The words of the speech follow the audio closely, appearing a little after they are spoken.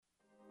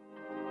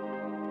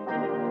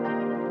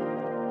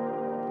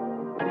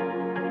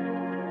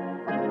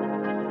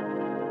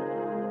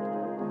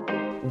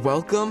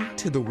Welcome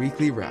to the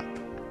Weekly Wrap.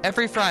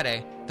 Every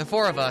Friday, the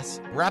four of us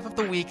wrap up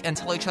the week and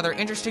tell each other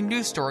interesting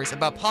news stories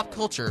about pop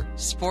culture,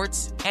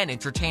 sports, and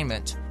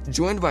entertainment.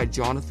 Joined by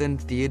Jonathan,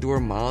 Theodore,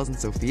 Miles, and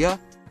Sophia,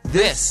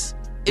 This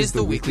is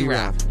the Weekly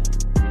Wrap.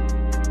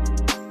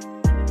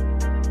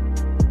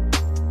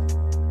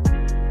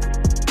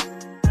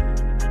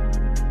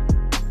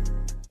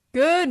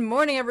 Good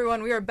morning,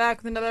 everyone. We are back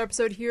with another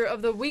episode here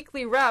of the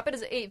Weekly Wrap. It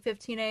is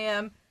 8:15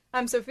 a.m.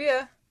 I'm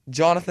Sophia.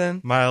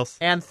 Jonathan, Miles,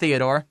 And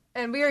Theodore.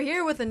 And we are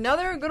here with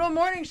another good old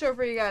morning show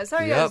for you guys. How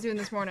are you guys doing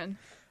this morning?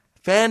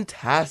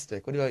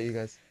 fantastic. What about you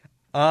guys?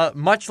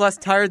 Much less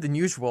tired than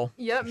usual.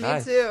 Yep,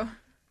 Nice. me too.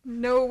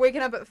 No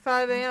waking up at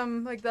 5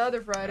 a.m. like the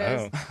other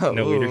Fridays. no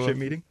leadership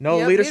meeting? No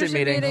Yep, leadership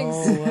meeting. meetings.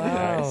 Oh,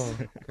 wow. Nice.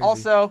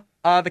 Also,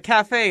 the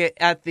cafe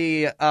at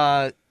the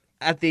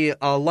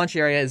lunch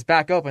area is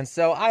back open,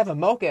 so I have a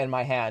mocha in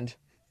my hand.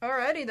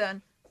 Alrighty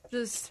then.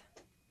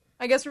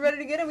 I guess we're ready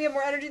to get in. We have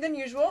more energy than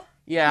usual.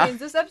 Yeah. Means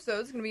this episode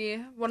is going to be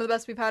one of the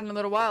best we've had in a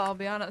little while, I'll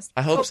be honest.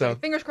 I hope Hopefully. so.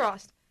 Fingers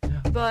crossed.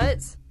 But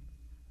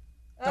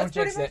Don't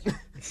jinx it.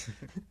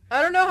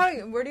 I don't know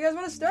where do you guys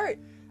want to start?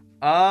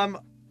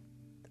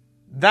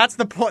 That's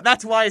the point.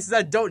 That's why I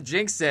said don't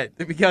jinx it,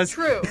 because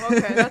True.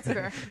 Okay, that's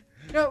fair.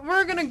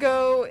 We're going to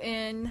go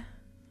in...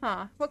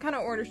 What kind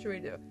of order should we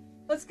do?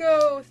 Let's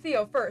go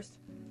Theo first.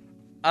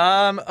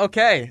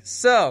 Okay,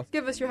 so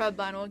Give us your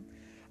headline. We'll do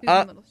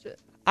some little shit.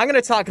 I'm going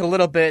to talk a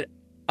little bit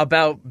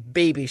about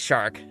Baby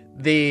Shark,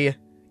 the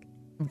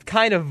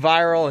kind of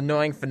viral,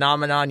 annoying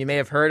phenomenon you may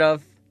have heard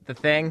of, the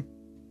thing.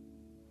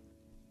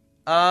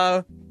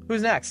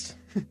 Who's next?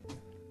 And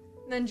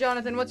then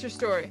Jonathan, what's your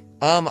story?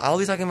 I'll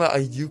be talking about a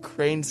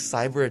Ukraine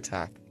cyber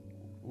attack.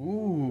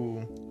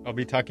 Ooh. I'll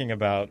be talking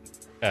about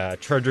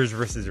Chargers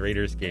versus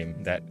Raiders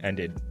game that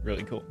ended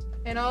really cool.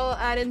 And I'll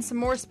add in some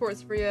more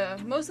sports for you.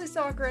 Mostly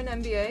soccer and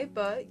NBA,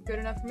 but good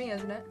enough for me,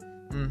 isn't it?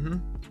 Mm-hmm.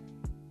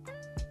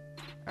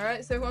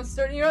 Alright, so who wants to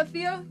start? You know what,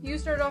 Theo? You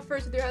start off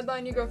first with your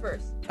headline. You go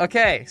first.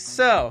 Okay,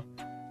 so,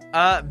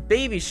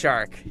 Baby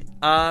Shark.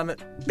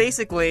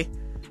 Basically,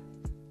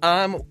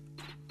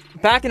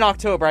 back in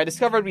October, I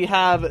discovered we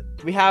have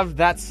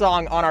that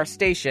song on our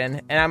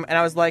station, and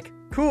I was like,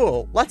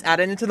 cool, let's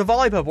add it into the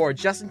volleyball board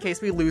just in case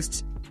we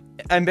lose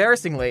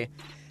embarrassingly.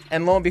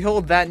 And lo and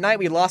behold, that night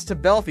we lost to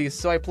Bellevue,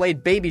 so I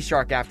played Baby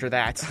Shark after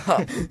that.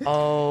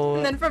 Oh.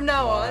 And then from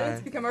now on,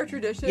 it's become our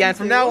tradition. Yeah, and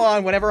from now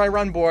on, whenever I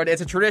run board,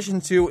 it's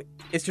tradition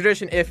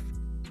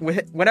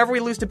whenever we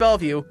lose to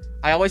Bellevue,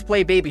 I always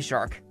play Baby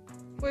Shark.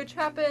 Which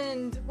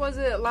happened, was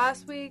it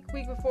last week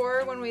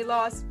before, when we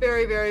lost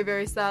very, very,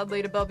 very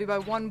sadly to Bellevue by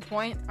 1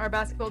 point? Our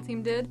basketball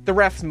team did. The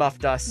refs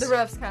muffed us. The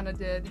refs kind of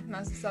did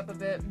mess us up a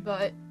bit,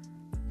 but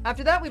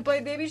after that we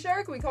played Baby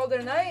Shark, we called it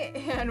a night,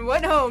 and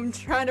went home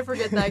trying to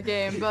forget that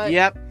game. But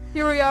Yep.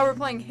 Here we are, we're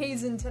playing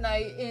Hazen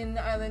tonight in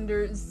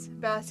Islanders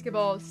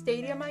basketball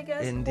stadium, I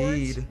guess.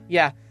 Indeed. court.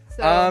 Yeah.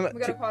 So we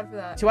got a quad for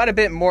that. To add a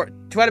bit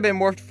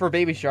more for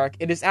Baby Shark,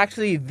 it is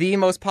actually the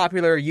most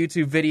popular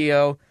YouTube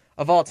video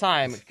of all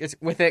time,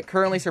 with it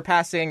currently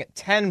surpassing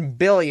 10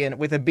 billion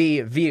with a B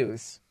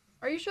views.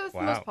 Are you sure that's the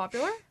Wow. most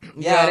popular?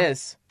 Yeah, it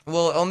is.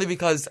 Well, only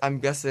because I'm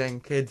guessing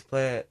kids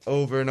play it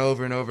over and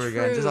over and over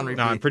again, just on repeat.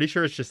 No, I'm pretty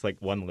sure it's just like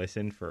one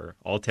listen for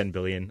all 10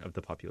 billion of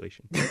the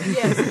population.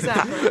 Yes,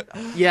 exactly.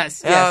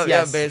 Yes.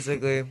 Yeah,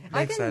 basically. I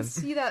Makes can sense.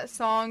 see that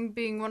song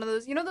being one of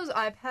those, those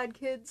iPad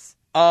kids?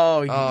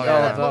 Oh, yeah,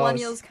 That those.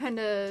 millennials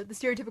the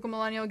stereotypical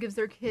millennial gives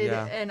their kid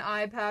Yeah. an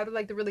iPad with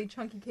like the really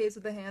chunky case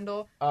with the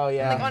handle. Oh,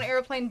 yeah. Like on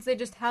airplanes, they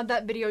just had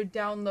that video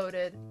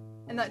downloaded,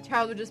 and that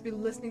child would just be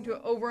listening to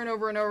it over and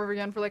over and over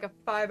again for like a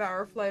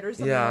 5-hour flight or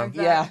something Yeah. like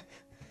that. Yeah.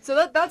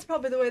 So that's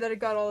probably the way that it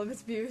got all of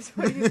its views.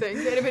 What do you think?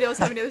 Anybody else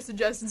have any other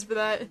suggestions for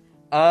that?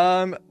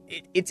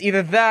 It's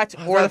either that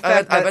or the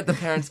fact I that... bet the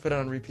parents put it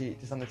on repeat,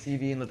 just on the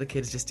TV, and let the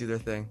kids just do their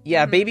thing.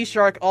 Yeah, Baby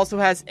Shark also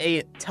has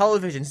a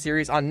television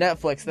series on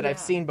Netflix that I've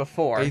seen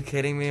before. Are you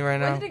kidding me right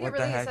now? When did it get What the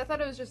released? I heck?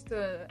 thought it was just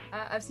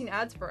I've seen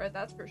ads for it,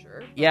 that's for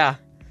sure. Yeah.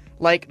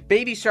 Like,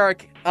 Baby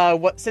Shark,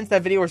 since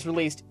that video was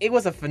released, it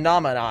was a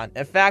phenomenon.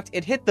 In fact,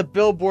 it hit the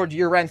Billboard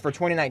year-end for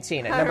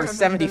 2019 at I number remember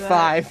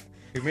 75.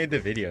 Who made the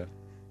video?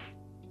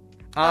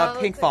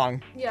 Pink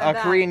Fong, yeah, a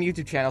that. Korean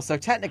YouTube channel. So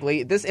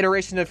technically, this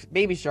iteration of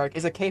Baby Shark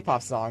is a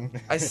K-pop song.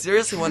 I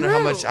seriously wonder how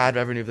much True. ad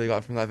revenue they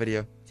got from that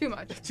video. Too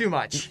much. Too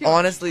much.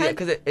 Honestly, Ten-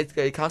 because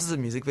it counts as a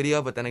music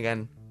video, but then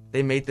again,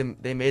 they made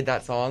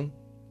that song,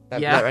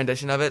 that Yeah.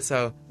 rendition of it.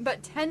 So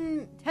But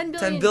 10 billion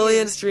 10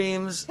 billion views.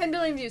 streams. 10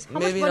 billion views. How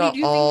Maybe much money not do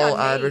you think all that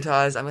made?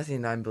 advertised. I'm guessing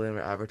 9 billion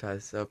were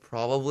advertised. So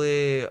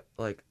probably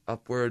like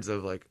upwards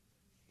of like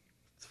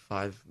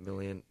 5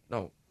 million.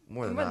 No,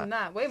 more than More that. than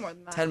that. Way more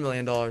than that. $10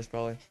 million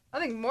probably. I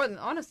think more than,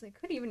 honestly, it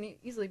could even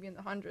easily be in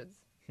the hundreds.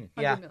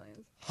 100 Yeah.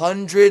 millions.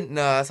 100? No,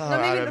 that's not No,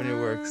 how ad maybe revenue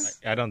the- works.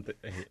 I don't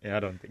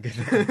think it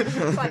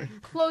It's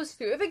like close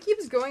to. If it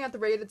keeps going at the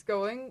rate it's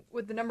going,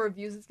 with the number of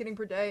views it's getting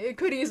per day, it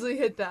could easily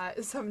hit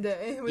that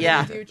someday in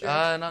Yeah. the future.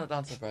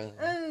 Not surprising.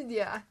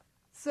 Yeah.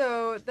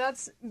 So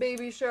that's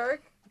Baby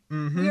Shark.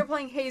 Mm-hmm. We are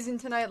playing Hazen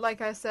tonight,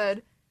 like I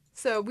said.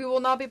 So we will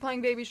not be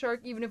playing Baby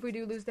Shark, even if we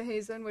do lose to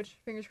Hazen, which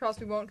fingers crossed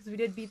we won't, because we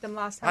did beat them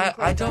last time.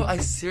 I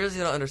seriously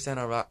don't understand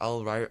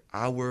our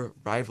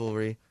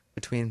rivalry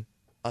between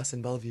us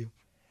and Bellevue.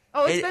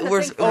 Oh, it's been a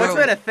we're- thing. It's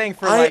been a thing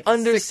for like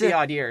 60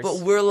 odd years. But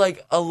we're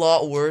like a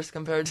lot worse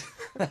compared to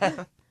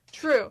them.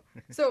 True.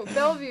 So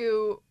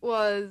Bellevue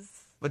was,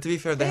 But to be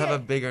fair, they have a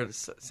bigger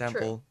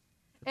sample.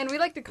 and we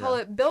like to call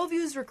it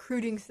Bellevue's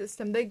recruiting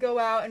system. They go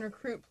out and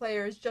recruit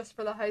players just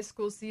for the high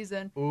school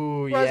season.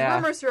 Ooh, Whereas yeah.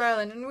 we're Mercer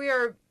Island, and we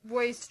are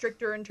way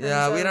stricter in terms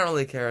Yeah, of we don't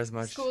really care as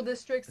much. school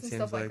districts it and seems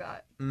stuff like like.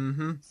 that.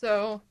 Mm-hmm.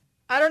 So,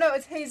 I don't know,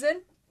 it's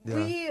Hazen. Yeah.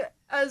 We,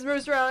 as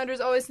Mercer Islanders,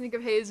 always think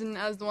of Hazen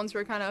as the ones who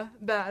are kind of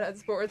bad at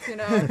sports, you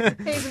know.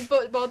 Hazen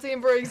football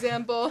team, for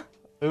example.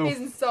 Ooh.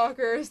 Hazen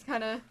soccer is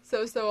kind of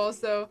so-so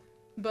also.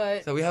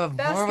 But So we have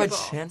more of a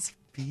basketball. chance of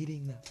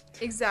beating them.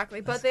 Exactly,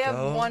 but Let's they have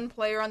go. one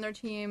player on their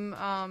team. They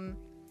have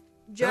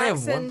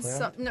Jackson. one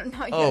player? No,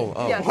 not yet.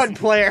 Oh. Yes. One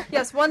player.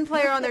 Yes, one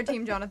player on their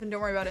team, Jonathan.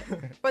 Don't worry about it.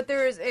 But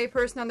there is a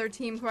person on their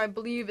team who I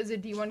believe is a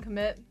D1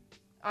 commit.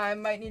 I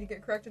might need to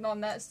get corrected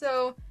on that.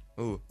 So,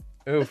 Ooh.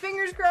 Ooh.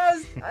 fingers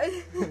crossed,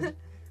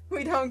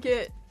 we don't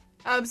get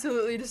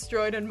absolutely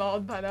destroyed and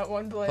mauled by that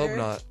one player. Hope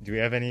not. Do we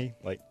have any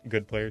like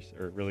good players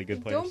or really good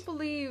I players? don't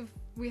believe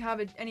we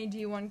have any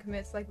D1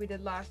 commits like we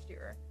did last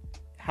year.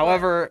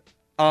 However,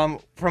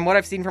 from what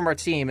I've seen from our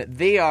team,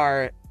 they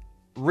are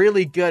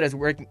really good as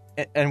working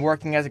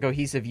as a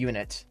cohesive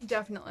unit.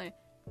 Definitely.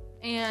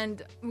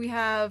 And we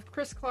have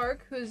Chris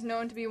Clark, who's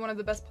known to be one of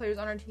the best players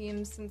on our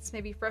team since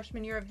maybe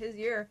freshman year of his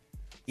year.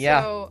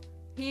 Yeah. So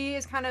he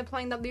is kind of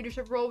playing that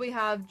leadership role. We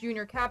have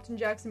junior captain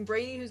Jackson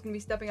Brady, who's going to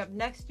be stepping up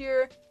next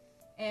year.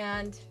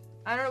 And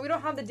I don't know, we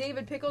don't have the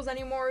David Pickles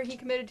anymore. He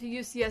committed to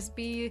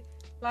UCSB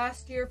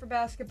last year for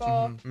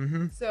basketball.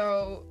 Mm-hmm.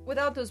 So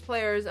without those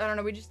players, I don't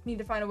know, we just need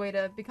to find a way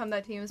to become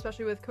that team,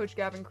 especially with Coach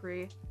Gavin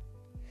Cree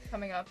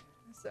coming up.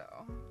 So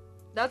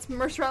that's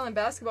Mercer Island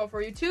basketball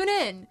for you. Tune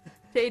in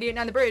to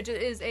 88.9 The Bridge.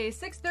 It is a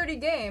 6:30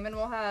 game, and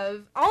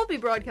I'll be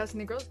broadcasting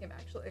the girls game,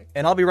 actually.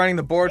 And I'll be running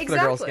the board for the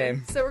Exactly. girls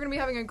game. So we're going to be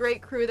having a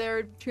great crew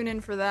there. Tune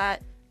in for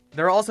that.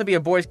 There will also be a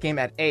boys game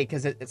at 8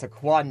 because it's a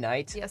quad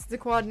night. Yes, it's a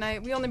quad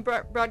night. We only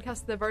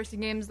broadcast the varsity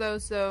games, though,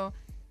 so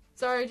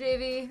sorry,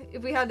 JV.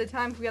 If we had the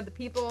time, if we had the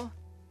people,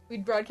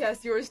 we'd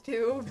broadcast yours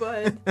too,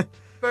 but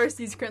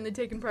varsity's currently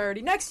taking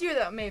priority. Next year,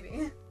 though,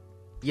 maybe.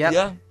 Yep.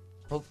 Yeah,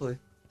 hopefully.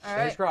 All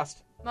Fingers right.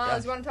 crossed.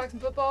 Miles, you want to talk some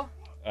football?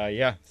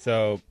 Yeah.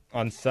 So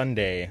on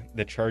Sunday,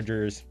 the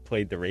Chargers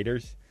played the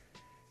Raiders,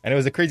 and it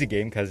was a crazy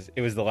game because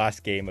it was the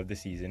last game of the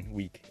season,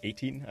 week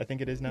 18, I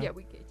think it is now. Yeah,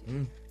 week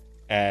 18.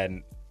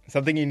 And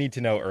something you need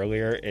to know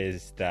earlier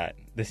is that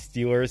the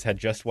Steelers had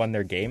just won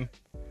their game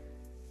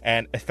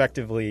and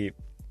effectively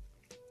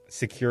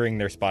securing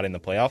their spot in the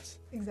playoffs.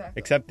 Exactly.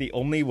 Except the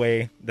only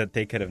way that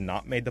they could have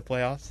not made the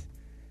playoffs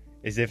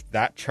is if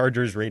that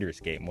Chargers-Raiders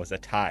game was a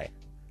tie.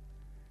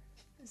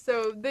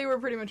 So they were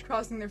pretty much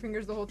crossing their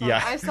fingers the whole time.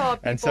 Yeah. I saw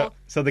people. And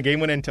so the game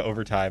went into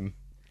overtime.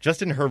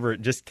 Justin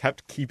Herbert just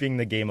kept keeping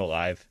the game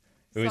alive.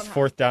 It was Somehow.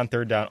 fourth down,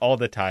 third down all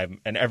the time.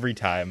 And every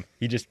time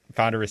he just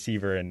found a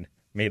receiver and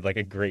made like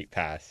a great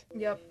pass.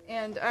 Yep.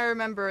 And I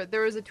remember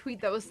there was a tweet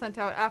that was sent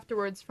out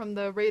afterwards from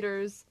the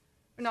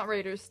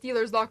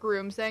Steelers locker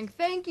room saying,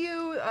 "Thank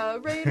you,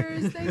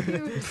 Raiders, thank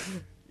you,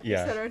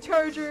 Yeah. etc.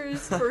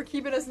 Chargers for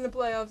keeping us in the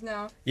playoffs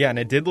now." Yeah, and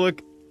it did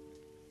look,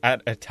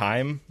 at a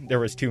time, there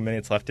was 2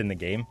 minutes left in the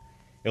game.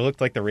 It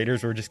looked like the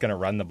Raiders were just going to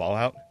run the ball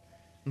out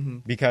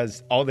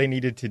because all they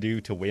needed to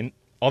do to win,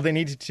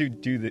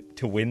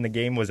 to win the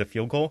game was a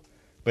field goal.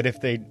 But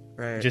if they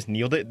just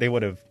kneeled it, they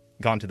would have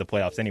gone to the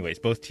playoffs anyways.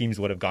 Both teams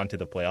would have gone to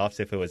the playoffs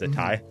if it was a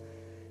tie.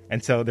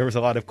 And so there was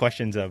a lot of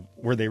questions of,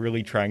 were they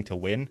really trying to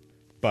win?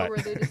 But Or were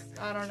they just,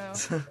 I don't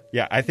know.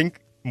 yeah, I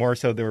think more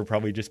so they were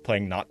probably just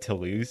playing not to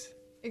lose.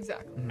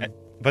 Exactly.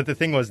 But the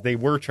thing was, they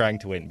were trying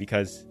to win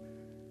because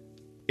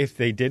if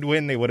they did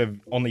win, they would have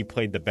only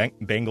played the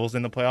Bengals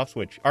in the playoffs,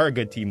 which are a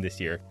good team this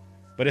year.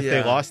 But if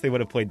they lost, they would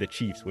have played the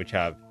Chiefs, which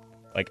have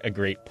like a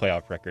great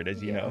playoff record,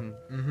 as you know.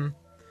 Mm-hmm.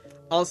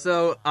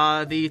 Also,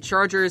 the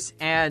Chargers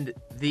and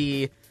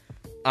the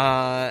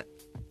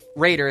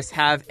Raiders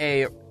have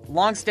a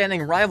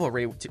long-standing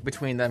rivalry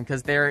between them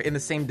because they're in the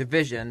same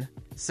division.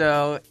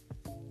 So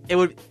it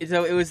was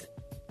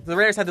the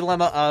Raiders had the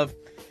dilemma of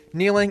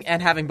kneeling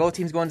and having both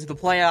teams go into the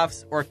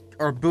playoffs,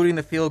 or booting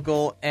the field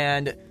goal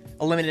and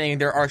eliminating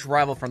their arch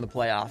rival from the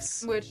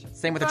playoffs. Which,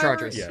 Same with the if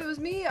Chargers. If it was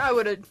me, I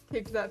would have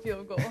kicked that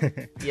field goal.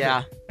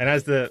 Yeah. And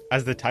as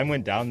the time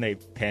went down, they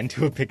panned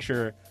to a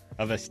picture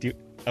of a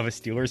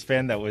Steelers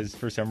fan that was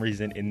for some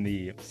reason in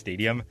the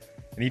stadium,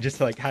 and he just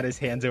like had his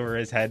hands over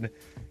his head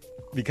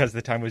because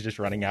the time was just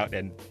running out,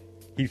 and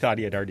he thought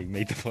he had already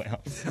made the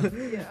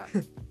playoffs.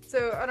 Yeah.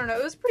 So, I don't know.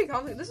 It was pretty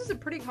complicated. This is a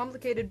pretty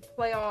complicated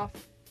playoff,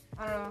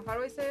 I don't know, how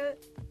do I say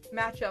it?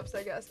 Matchups,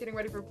 I guess. Getting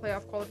ready for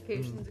playoff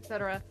qualifications,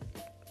 etc.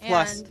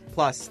 Plus,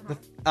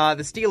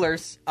 the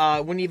Steelers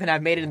wouldn't even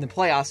have made it in the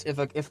playoffs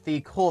if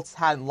the Colts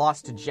hadn't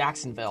lost to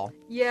Jacksonville.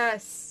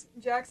 Yes.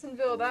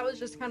 Jacksonville, that was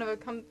just kind of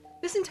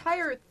this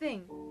entire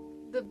thing,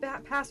 the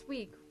past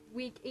week,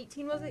 week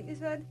 18, was it, you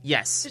said?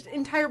 Yes. Just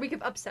entire week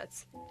of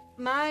upsets.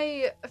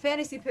 My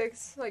fantasy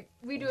picks, like,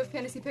 we do a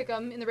fantasy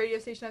pick-em in the radio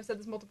station. I've said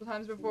this multiple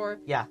times before.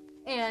 Yeah.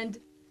 And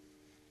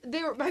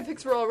my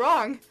picks were all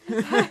wrong.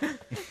 There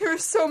were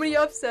so many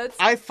upsets.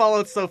 I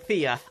followed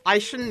Sophia. I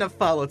shouldn't have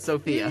followed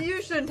Sophia.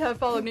 You shouldn't have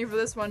followed me for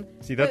this one.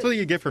 See, that's But- what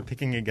you get for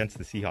picking against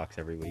the Seahawks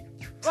every week.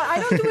 Well, I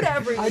don't do it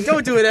every week. I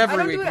don't do it every I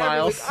don't week, do it every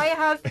Miles. week. I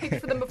have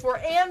picked for them before,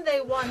 and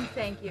they won,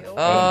 thank you.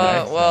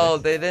 nice. Well,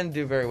 they didn't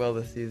do very well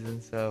this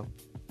season, so.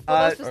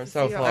 Well, that's or just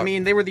so the far. I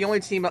mean, they were the only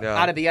team Yeah.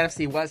 out of the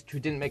NFC West who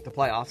didn't make the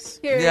playoffs.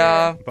 Here,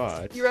 Yeah.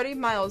 But You ready?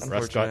 Miles.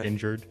 Russ got Unfortunate.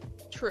 injured.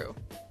 True.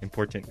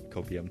 Important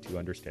copium to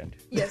understand.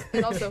 Yes,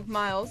 and also,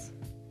 Miles.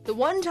 The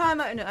one time,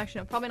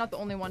 probably not the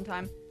only one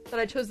time, that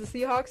I chose the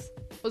Seahawks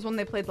was when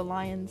they played the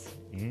Lions.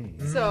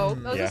 So,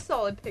 that was Yeah. a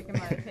solid pick in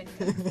my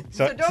opinion.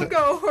 So, So don't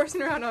go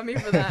horsing around on me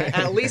for that.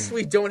 At least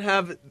we don't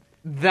have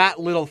that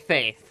little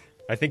faith.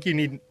 I think we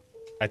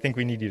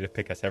need you to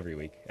pick us every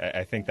week.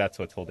 I think that's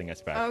what's holding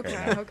us back Okay,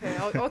 right now.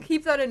 okay. I'll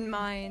keep that in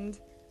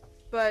mind.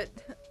 But,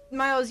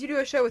 Miles, you do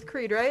a show with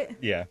Creed, right?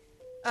 Yeah.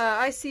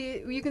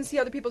 You can see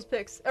other people's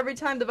picks. Every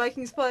time the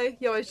Vikings play,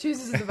 he always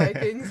chooses the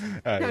Vikings.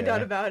 No yeah.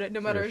 doubt about it, no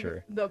matter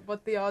sure.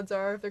 what the odds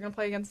are, if they're going to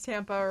play against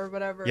Tampa or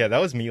whatever. Yeah, that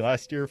was me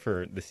last year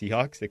for the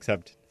Seahawks,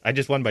 except I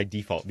just won by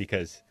default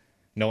because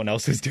no one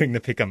else was doing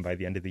the pick'em by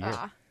the end of the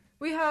year.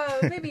 We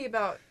have maybe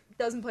about a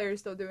dozen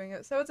players still doing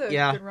it, so it's a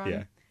Yeah. good run.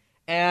 Yeah.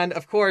 And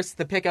of course,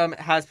 the pick'em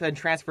has been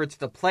transferred to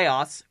the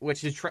playoffs,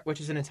 which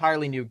is an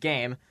entirely new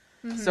game.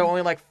 So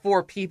only like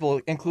 4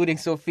 people, including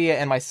Sophia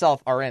and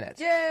myself, are in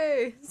it.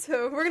 Yay!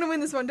 So we're going to win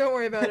this one, don't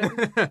worry about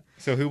it.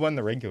 So who won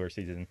the regular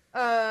season?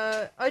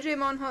 Ajay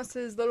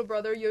Monhas's little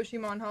brother, Yoshi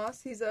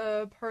Monhas, he's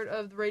a part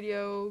of the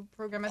radio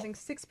program, I think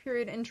 6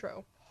 period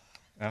intro.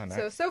 Oh,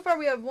 nice. So far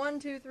we have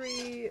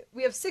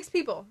 6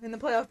 people in the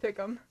playoff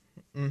pick'em.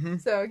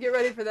 So get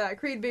ready for that,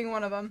 Creed being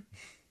one of them.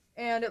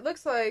 And it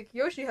looks like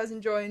Yoshi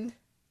hasn't joined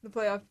the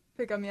playoff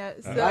pick'em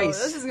yet, so Nice.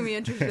 this is going to be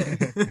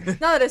interesting.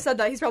 Now that I said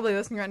that, he's probably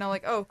listening right now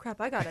like, oh crap,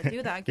 I gotta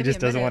do that. He Give me just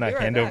a doesn't minute. want Be to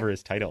right hand back. over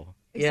his title.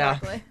 Yeah.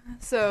 Exactly.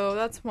 So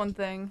that's one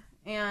thing.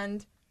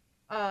 And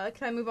can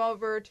I move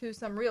over to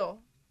some real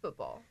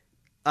football?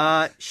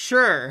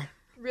 Sure.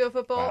 Real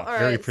football? Wow, All right.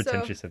 very So,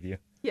 pretentious of you.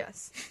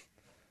 yes.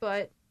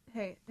 But,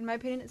 hey, in my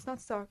opinion, it's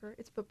not soccer.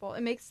 It's football.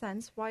 It makes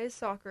sense. Why is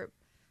soccer?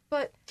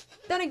 But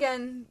then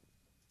again,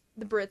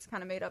 the Brits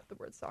kind of made up the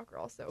word soccer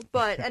also.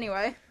 But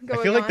anyway, going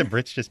I feel like on. the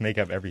Brits just make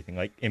up everything,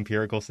 like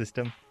empirical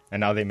system, and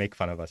now they make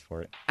fun of us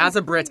for it. As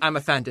a Brit, I'm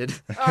offended.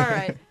 All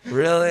right.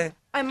 Really?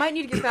 I might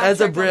need to get fact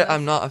As a checked on Brit, this.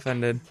 I'm not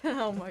offended.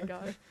 Oh my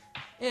god.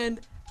 And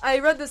I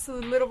read this a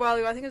little while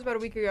ago, I think it was about a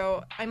week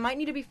ago. I might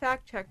need to be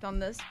fact checked on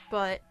this,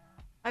 but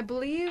I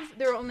believe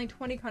there are only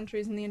 20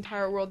 countries in the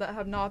entire world that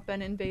have not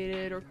been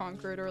invaded or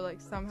conquered or like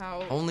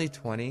somehow Only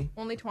 20?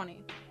 only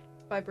 20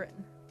 by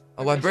Britain.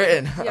 Oh, by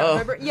Britain. Yeah, Oh.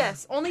 by Britain.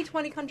 Yes, only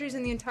 20 countries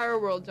in the entire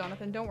world,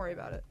 Jonathan. Don't worry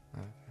about it.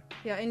 Okay.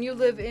 Yeah, and you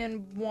live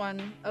in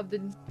one of the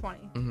 20.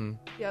 Mm-hmm.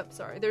 Yep,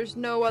 sorry. There's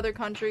no other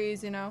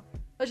countries,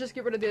 Let's just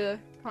get rid of the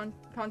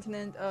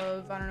continent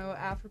of, I don't know,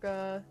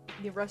 Africa,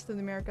 the rest of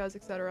the Americas,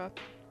 etc.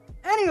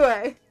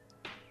 Anyway,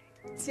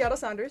 Seattle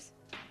Sounders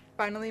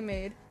finally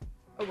made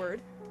a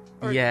word.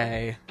 Or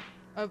Yay.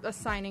 a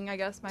signing, I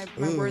guess. My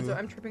Ooh. words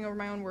I'm tripping over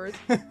my own words.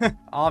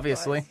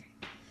 Obviously.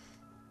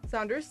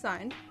 Sounders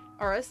signed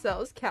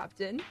RSL's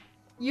captain.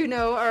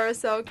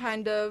 RSL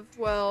kind of,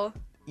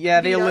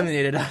 Yeah, they beat us.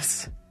 eliminated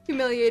us.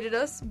 humiliated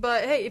us,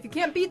 but hey, if you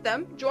can't beat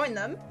them, join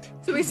them.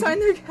 So we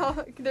signed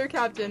their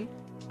captain,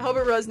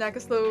 Albert Rusnak,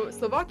 a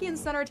Slovakian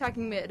center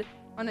attacking mid,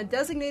 on a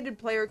designated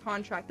player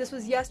contract. This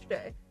was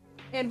yesterday,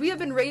 and we have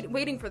been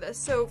waiting for this.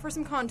 So for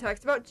some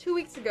context, about 2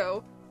 weeks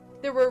ago,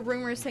 there were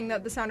rumors saying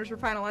that the Sounders were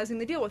finalizing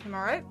the deal with him,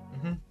 alright?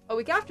 Mhm. A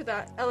week after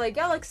that, LA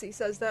Galaxy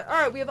says that,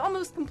 alright, we have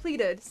almost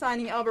completed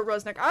signing Albert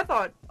Rusnak. I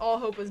thought all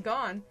hope was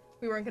gone.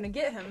 We weren't going to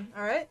get him,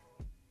 alright?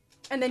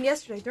 And then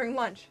yesterday, during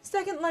lunch,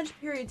 second lunch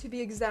period to be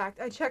exact,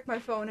 I checked my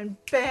phone and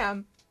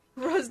bam,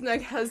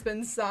 Rusnak has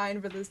been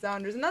signed for the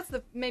Sounders. And that's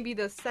maybe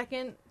the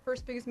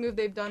first biggest move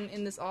they've done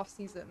in this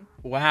offseason.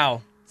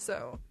 Wow.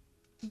 So,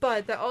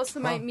 but that also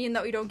might mean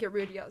that we don't get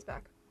Rio Diaz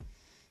back.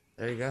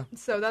 There you go.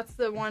 So that's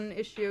the one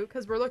issue,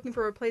 because we're looking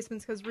for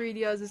replacements, because Rio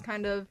Diaz is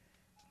kind of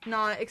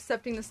not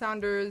accepting the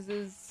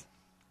Sounders'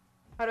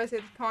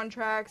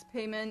 contracts,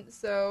 payment,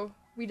 so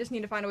we just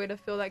need to find a way to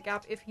fill that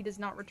gap if he does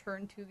not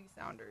return to the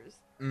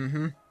Sounders.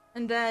 Mm-hmm.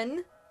 And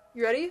then,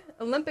 you ready?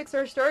 Olympics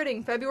are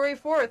starting February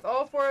 4th.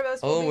 All 4 of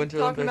us will be Winter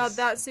talking Olympics.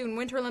 about that soon.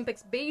 Winter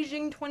Olympics,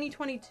 Beijing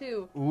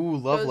 2022. Ooh,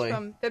 lovely. Goes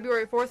from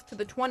February 4th to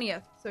the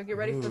 20th, so get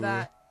ready for Ooh.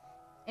 that.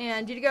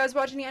 And did you guys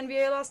watch any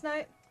NBA last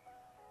night?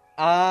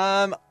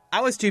 I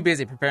was too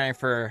busy preparing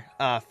for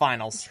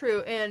finals.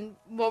 True, and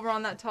while we're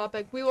on that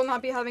topic, we will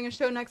not be having a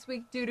show next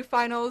week due to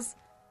finals.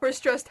 We're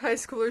stressed high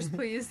schoolers,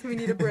 please. We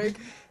need a break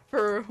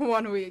for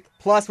 1 week.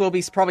 Plus, we'll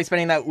be probably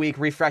spending that week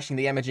refreshing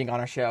the imaging on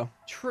our show.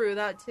 True,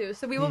 that too.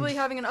 So we will be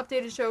having an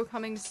updated show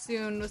coming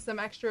soon with some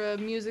extra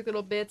music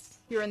little bits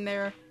here and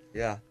there.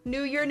 Yeah,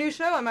 New year, new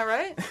show. Am I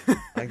right?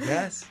 I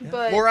guess. Yeah.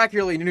 But More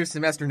accurately, new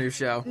semester, new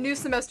show. new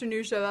semester,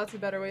 new show. That's a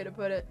better way to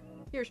put it.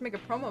 Here, we should make a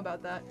promo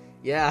about that.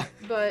 Yeah.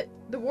 But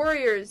the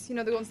Warriors, the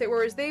Golden State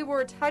Warriors, they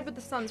were tied with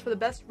the Suns for the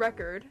best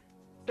record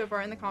so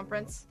far in the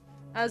conference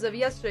as of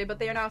yesterday, but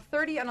they are now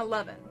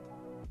 30-11.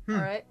 All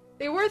right.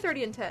 They were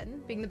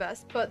 30-10, being the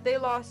best, but they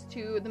lost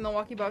to the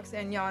Milwaukee Bucks,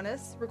 and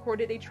Giannis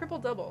recorded a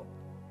triple-double.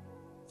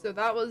 So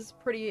that was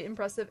pretty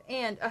impressive.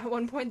 And at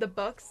one point, the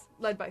Bucks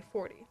led by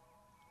 40.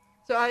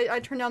 So I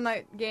turned down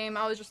that game.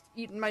 I was just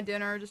eating my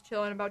dinner, just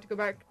chilling, about to go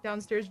back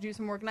downstairs to do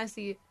some work, and I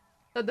see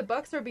that the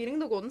Bucks are beating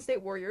the Golden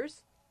State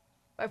Warriors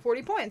by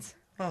 40 points.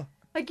 Huh.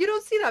 Like, you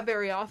don't see that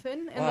very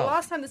often. And the Wow.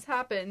 last time this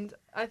happened,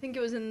 I think it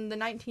was in the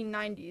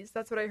 1990s.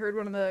 That's what I heard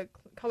one of the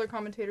color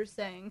commentators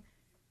saying,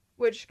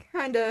 which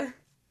kind of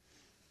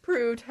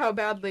proved how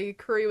badly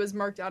Curry was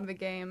marked out of the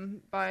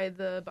game by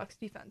the Bucks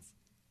defense.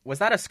 Was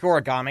that a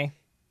scoregami?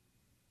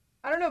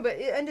 I don't know, but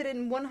it ended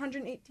in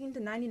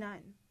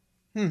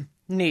 118-99.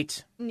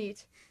 Neat.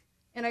 Neat.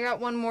 And I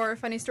got one more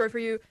funny story for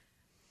you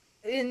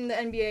in the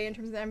NBA, in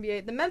terms of the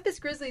NBA. The Memphis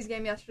Grizzlies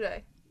game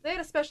yesterday, they had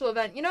a special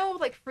event.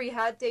 Like free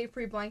hat day,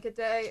 free blanket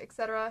day,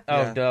 etc.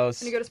 Oh, Yeah.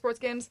 dose. When you go to sports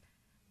games.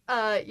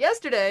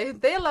 Yesterday,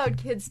 they allowed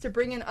kids to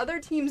bring in other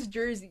teams'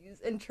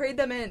 jerseys and trade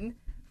them in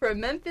for a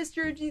Memphis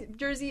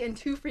jersey and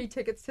 2 free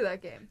tickets to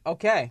that game.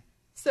 Okay.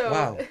 So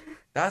Wow,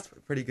 that's a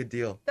pretty good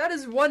deal. that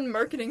is one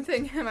marketing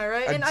thing, am I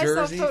right? A And I saw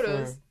jersey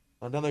photos.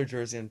 for another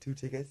jersey and 2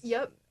 tickets.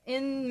 Yep,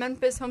 in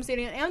Memphis home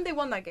stadium, and they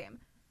won that game.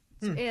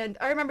 And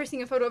I remember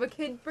seeing a photo of a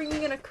kid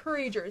bringing in a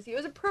Curry jersey. It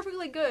was a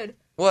perfectly good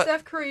What?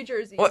 Steph Curry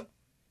jersey. What?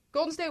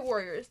 Golden State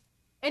Warriors.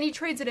 And he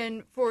trades it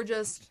in for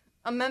just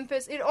a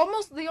Memphis. They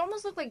almost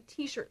look like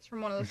T-shirts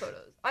from one of the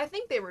photos. I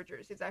think they were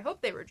jerseys. I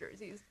hope they were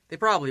jerseys. They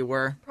probably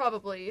were.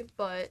 Probably,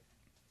 but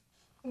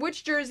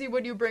which jersey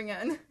would you bring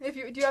in? Do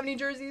you have any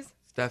jerseys?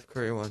 Steph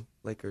Curry won.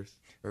 Lakers.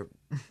 Or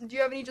Do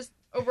you have any just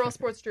overall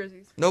sports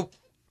jerseys? nope.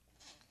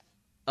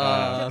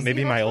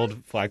 Maybe my Seahawks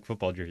old flag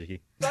football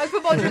jersey. Flag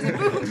football jersey,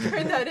 boom,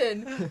 turn that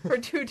in for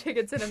 2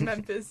 tickets and a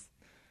Memphis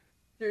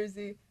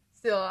jersey.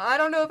 Still, I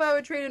don't know if I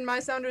would trade in my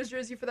Sounders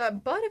jersey for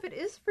that, but if it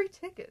is free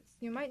tickets,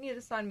 you might need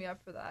to sign me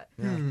up for that.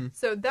 Yeah.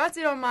 So that's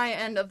it on my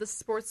end of the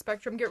sports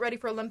spectrum. Get ready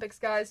for Olympics,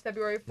 guys,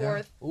 February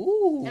 4th.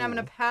 Ooh. And I'm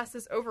going to pass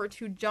this over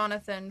to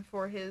Jonathan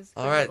for his...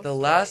 All right, the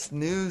last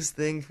news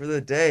thing for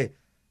the day.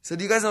 So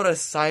do you guys know what a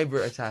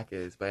cyber attack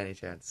is, by any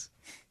chance?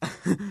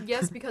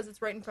 Yes, because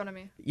it's right in front of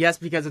me. Yes,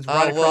 because it's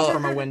right across well-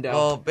 from a window.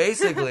 Well,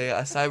 basically,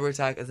 a cyber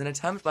attack is an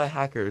attempt by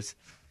hackers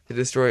to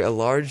destroy a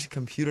large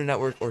computer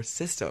network or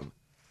system.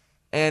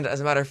 And as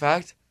a matter of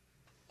fact,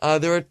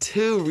 there were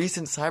 2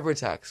 recent cyber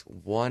attacks.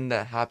 One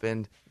that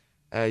happened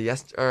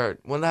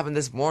one that happened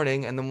this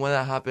morning, and then one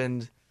that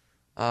happened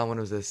when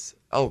was this?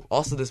 Oh,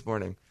 also this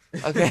morning.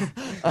 Okay.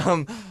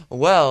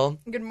 Well,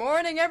 Good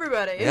morning,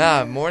 everybody.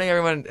 yeah, morning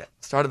everyone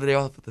started the day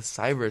off with a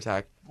cyber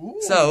attack.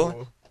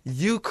 So,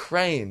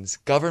 Ukraine's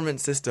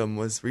government system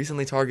was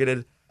recently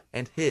targeted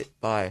and hit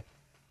by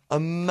a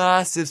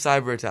massive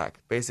cyber attack.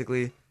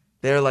 Basically,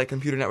 their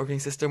computer networking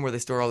system where they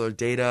store all their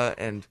data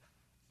and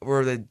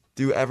where they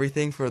do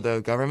everything for the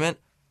government,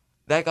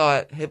 that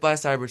got hit by a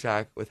cyber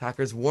attack with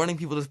hackers warning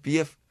people to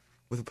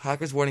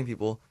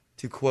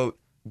quote,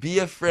 be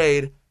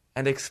afraid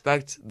and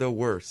expect the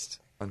worst,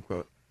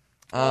 unquote.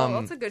 Oh,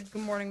 that's a good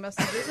morning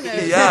message, isn't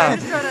it? Yeah. I'm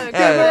just trying to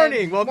Yeah. Good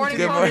morning. Welcome morning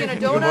to coffee and a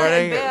Good donut,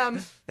 morning. and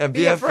bam. Yeah,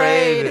 be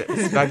afraid,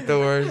 expect the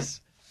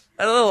worst.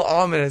 And a little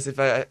ominous, if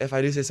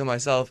I do say so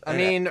myself. I And,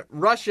 mean,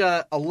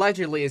 Russia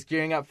allegedly is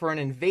gearing up for an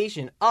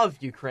invasion of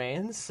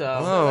Ukraine, so...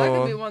 Oh. That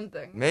could be one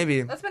thing.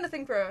 maybe. That's been a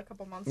thing for a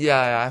couple months.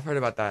 Yeah, I've heard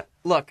about that.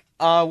 Look,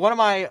 one of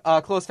my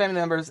close family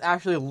members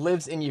actually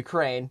lives in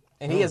Ukraine,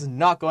 and he is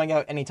not going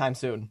out anytime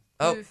soon.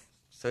 Oh, Oof.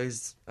 so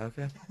he's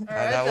okay. right,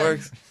 That then.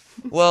 works.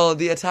 Well,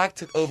 the attack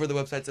took over the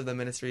websites of the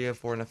Ministry of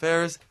Foreign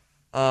Affairs,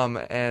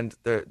 and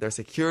their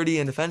Security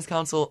and Defense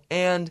Council,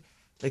 and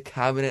the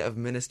Cabinet of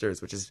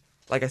Ministers, which is,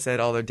 like I said,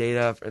 all their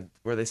data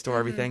where they store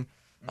everything.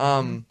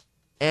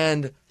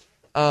 And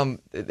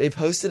they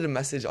posted a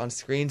message on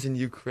screens in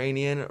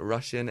Ukrainian,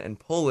 Russian, and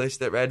Polish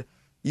that read,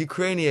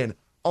 Ukrainian,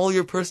 all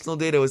your personal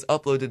data was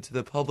uploaded to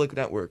the public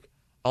network.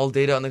 All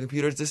data on the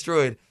computer is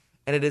destroyed,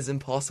 and it is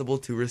impossible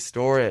to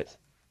restore it.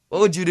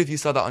 What would you do if you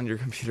saw that on your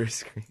computer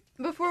screen?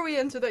 Before we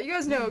enter that, you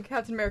guys know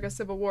Captain America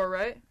Civil War,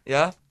 right?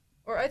 Yeah?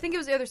 Or I think it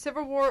was either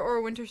Civil War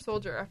or Winter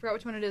Soldier. I forgot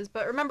which one it is.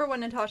 But remember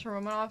when Natasha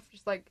Romanoff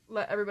just let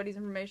everybody's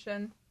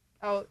information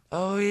out?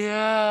 Oh,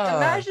 yeah.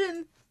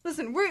 Imagine...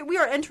 Listen, we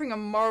are entering a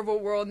Marvel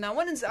world now.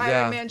 When is Yeah.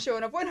 Iron Man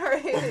showing up? When are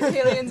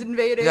aliens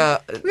invading? Yeah.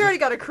 We already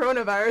got a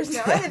coronavirus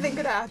now. Anything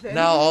could happen.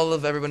 Now all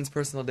of everyone's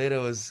personal data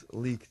was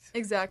leaked.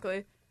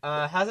 Exactly.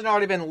 Hasn't it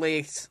already been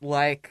leaked,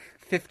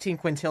 15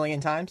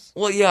 quintillion times?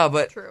 Well, yeah,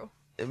 but True.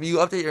 you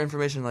update your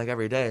information,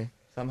 every day,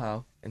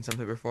 somehow, in some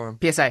shape or form.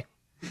 PSA.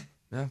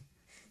 Yeah.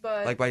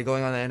 But By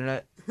going on the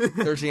internet,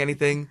 searching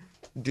anything,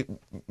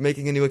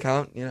 making a new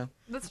account,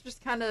 that's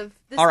just kind of...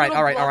 This All right.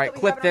 little block that we have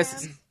Clip in our this.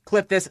 hands.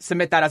 Clip this.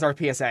 Submit that as our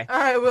PSA. All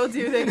right, will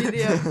do. Thank you,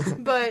 Theo.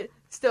 But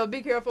still,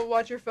 be careful.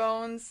 Watch your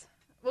phones.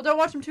 Well, don't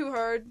watch them too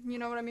hard. You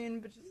know what I mean?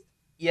 But just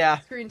Yeah.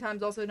 screen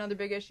time's also another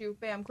big issue.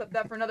 Bam, clip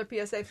that for another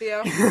PSA,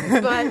 Theo.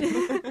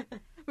 But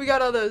we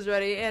got all those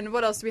ready. And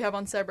what else do we have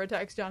on cyber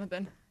attacks,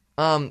 Jonathan?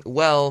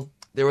 Well,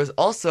 there was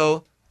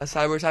also a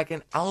cyber attack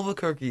in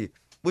Albuquerque,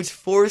 which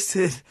forced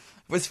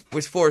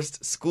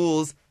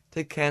schools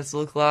to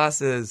cancel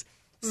classes.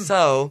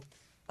 So,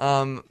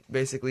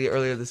 basically,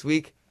 earlier this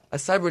week, a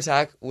cyber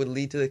attack would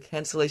lead to the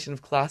cancellation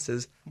of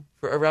classes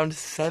for around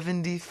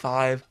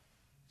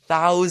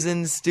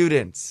 75,000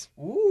 students.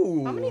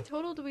 Ooh. How many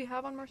total do we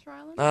have on Mercer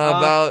Island?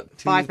 About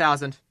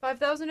 5,000.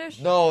 5,000-ish?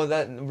 No,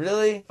 that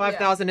really?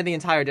 5,000 in the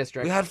entire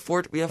district. We have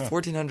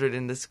 1,400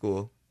 in this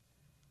school,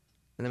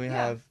 and then we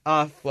have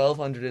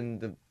 1,200 in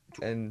the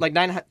like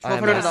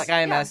 1,200 IMS. like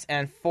IMS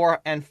and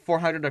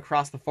 400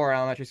 across the 4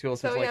 elementary schools.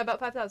 So, it's like, about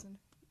 5,000.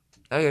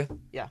 Okay.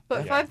 yeah.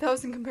 But Yeah.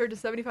 5,000 compared to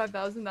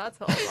 75,000, that's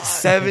a lot.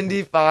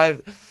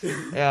 75.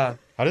 Yeah.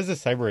 How does a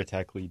cyber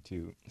attack lead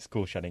to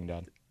school shutting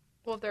down?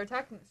 Well, if they're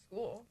attacking the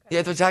school. Yeah,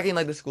 it's attacking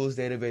like the school's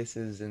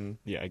databases and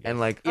Yeah, I guess.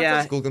 like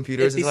Yeah. school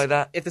computers and stuff like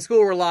that. If the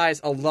school relies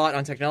a lot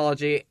on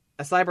technology,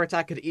 a cyber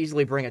attack could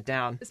easily bring it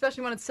down.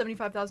 Especially when it's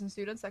 75,000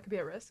 students, that could be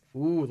at risk.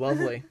 Ooh,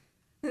 lovely.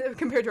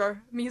 Compared to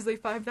our measly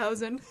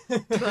 5,000.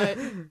 But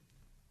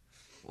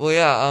Well,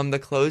 yeah, the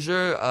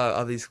closure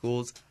of these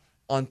schools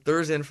on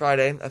Thursday and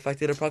Friday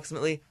affected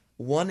approximately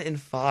 1 in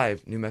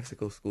 5 New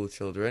Mexico school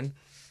children,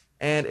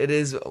 and it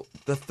is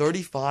the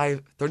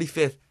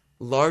 35th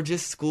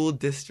largest school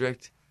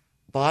district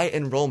by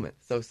enrollment.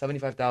 So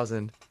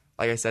 75,000,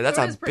 like I said, that's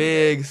So it a is pretty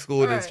big big.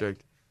 school All right.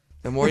 district.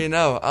 The more you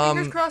know.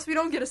 fingers crossed we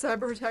don't get a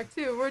cyber attack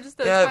too. We're just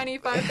a Yeah. tiny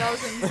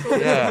 5,000 school.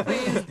 Yeah,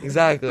 Please.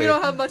 exactly. We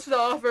don't have much to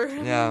offer.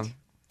 Yeah.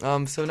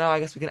 So now I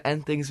guess we can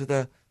end things with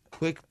a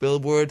quick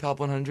Billboard Top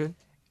 100.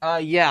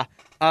 Yeah.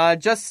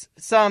 Just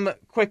some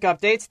quick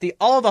updates.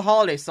 All the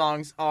holiday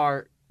songs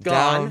are gone.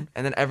 Down,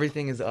 and then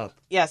everything is up.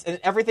 Yes, and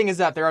everything is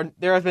up.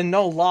 There have been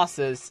no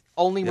losses,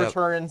 only Yep.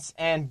 returns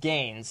and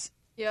gains.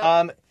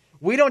 Yep.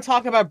 We don't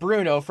talk about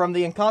Bruno from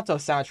the Encanto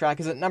soundtrack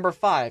is at number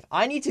 5.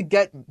 I need to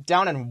get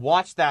down and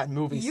watch that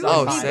movie You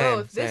Oh, and me same,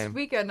 both. This same.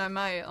 weekend I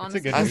might, honestly.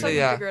 good Once movie. I can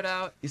Yeah. figure it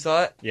out. You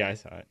saw it? Yeah, I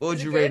saw it. What would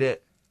Is you it rate good?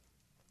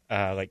 it?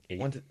 Like 8.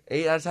 1 to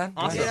 8 out of 10?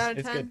 Awesome. Eight Nice. out of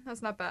It's 10. good.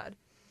 That's not bad.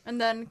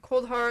 And then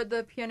Cold Heart,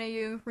 the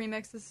PNAU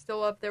remix is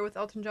still up there with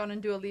Elton John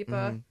and Dua Lipa.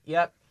 Mm-hmm.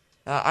 Yep.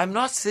 I'm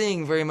not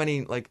seeing very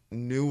many like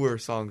newer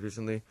songs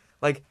recently.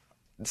 Like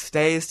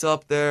Stay is still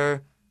up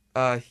there.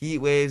 Heat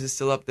Waves is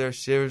still up there.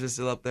 Shivers is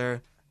still up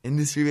there.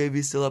 Industry Baby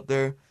is still up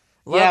there.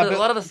 A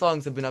lot of the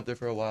songs have been up there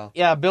for a while.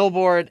 Yeah,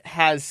 Billboard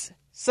has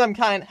kind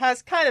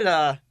of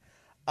the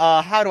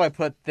how do I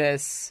put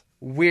this,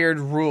 weird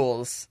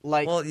rules.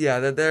 Like Well, yeah,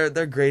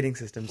 their grading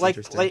system's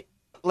interesting.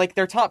 like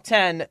their top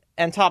 10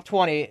 and top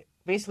 20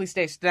 basically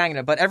stay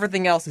stagnant, but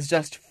everything else is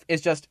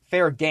just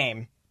fair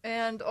game.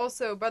 And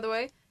also, by the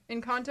way,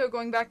 Encanto,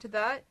 going back to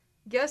that,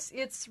 guess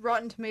its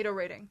Rotten Tomato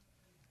rating.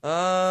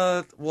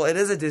 Well, it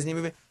is a Disney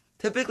movie.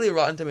 Typically,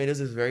 Rotten Tomatoes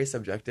is very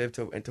subjective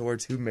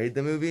towards who made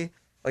the movie.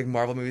 Like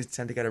Marvel movies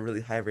tend to get a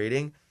really high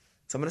rating,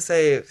 so I'm gonna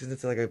say since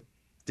it's like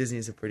Disney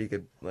is a pretty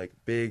good like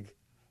big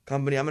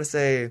company, I'm gonna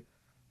say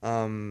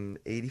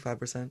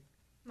 85%.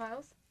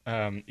 Miles?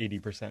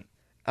 80%.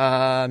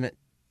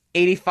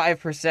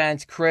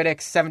 85%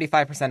 critics,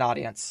 75%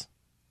 audience.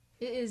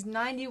 It is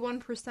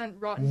 91%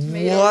 Rotten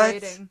Tomato What?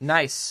 rating.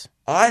 Nice.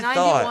 I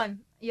 91.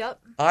 Yep.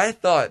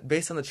 thought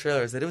based on the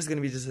trailers that it was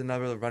gonna be just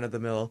another run of the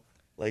mill,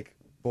 like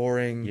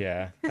boring,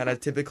 Yeah. kind of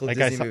typical Like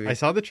Disney movie. I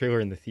saw the trailer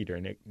in the theater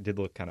and it did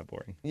look kind of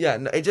boring. Yeah,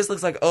 no, it just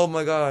looks like, oh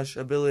my gosh,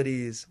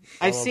 abilities.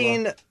 blah, I've blah,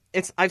 seen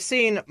I've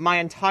seen my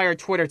entire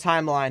Twitter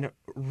timeline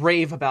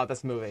rave about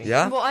this movie. blah.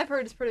 Yeah. Well, I've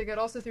heard it's pretty good.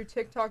 Also through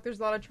TikTok, there's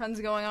a lot of trends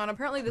going on.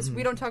 Apparently, this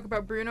We Don't Talk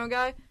About Bruno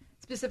guy,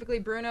 specifically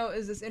Bruno,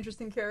 is this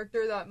interesting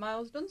character that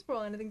Miles doesn't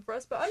spoil anything for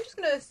us, but I'm just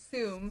gonna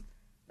assume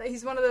that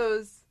he's one of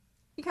those.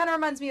 He kind of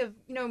reminds me of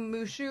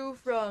Mushu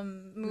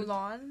from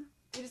Mulan.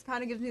 He just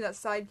kind of gives me that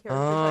side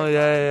character. Oh type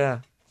yeah, vibe. yeah.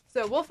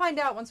 So we'll find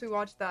out once we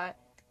watch that.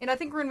 And I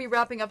think we're going to be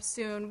wrapping up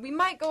soon. We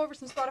might go over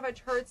some Spotify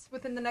charts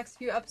within the next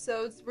few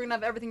episodes. We're going to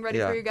have everything ready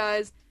Yeah. for you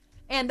guys.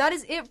 And that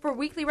is it for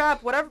Weekly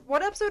Wrap.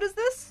 What episode is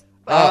this?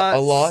 A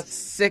lot.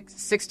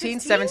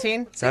 16,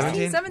 17.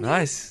 17? 17.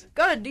 Nice.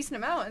 Got a decent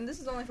amount, and this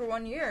is only for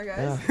 1 year,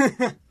 guys.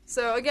 Yeah.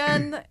 So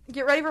again,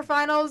 get ready for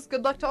finals.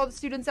 Good luck to all the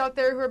students out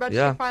there who are about to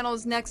Yeah. take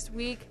finals next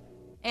week.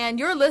 And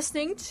you're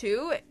listening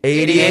to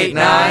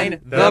 88.9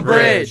 The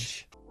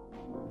Bridge.